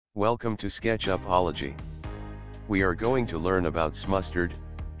Welcome to sketchupology. We are going to learn about Smustard,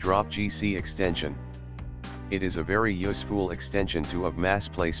 DropGC Extension. It is a very useful extension to of mass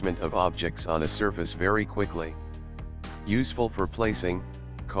placement of objects on a surface very quickly. Useful for placing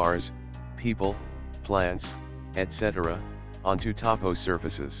cars, people, plants, etc. onto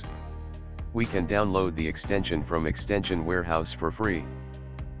topo-surfaces. We can download the extension from Extension Warehouse for free.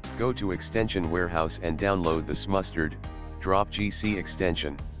 Go to Extension Warehouse and download the Smustard, DropGC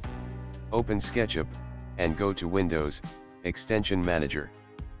Extension. Open SketchUp, and go to Windows, Extension Manager.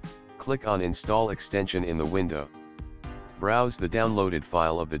 Click on Install Extension in the window. Browse the downloaded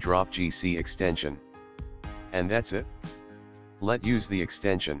file of the DropGC extension. And that's it. Let's use the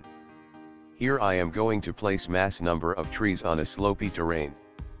extension. Here I am going to place mass number of trees on a slopy terrain.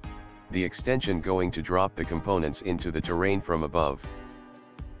 The extension going to drop the components into the terrain from above.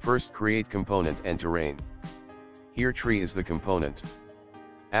 First create component and terrain. Here tree is the component.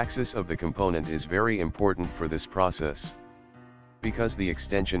 Axis of the component is very important for this process. Because the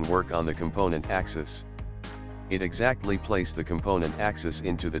extension work on the component axis. It exactly place the component axis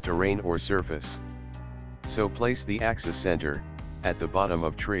into the terrain or surface. So place the axis center, at the bottom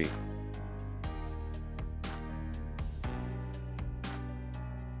of tree.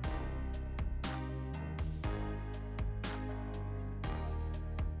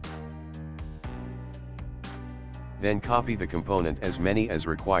 Then copy the component as many as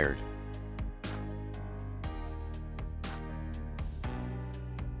required.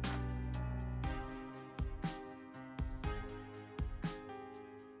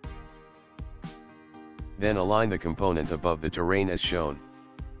 Then align the component above the terrain as shown.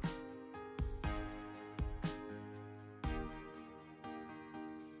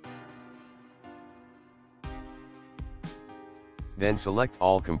 Then select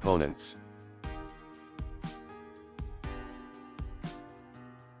all components.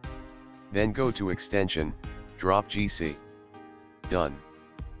 Then go to Extension, DropGC. Done.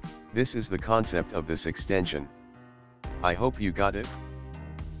 This is the concept of this extension. I hope you got it.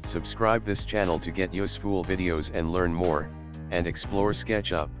 Subscribe this channel to get useful videos and learn more, and explore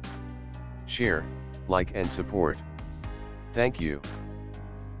SketchUp. Share, like and support. Thank you.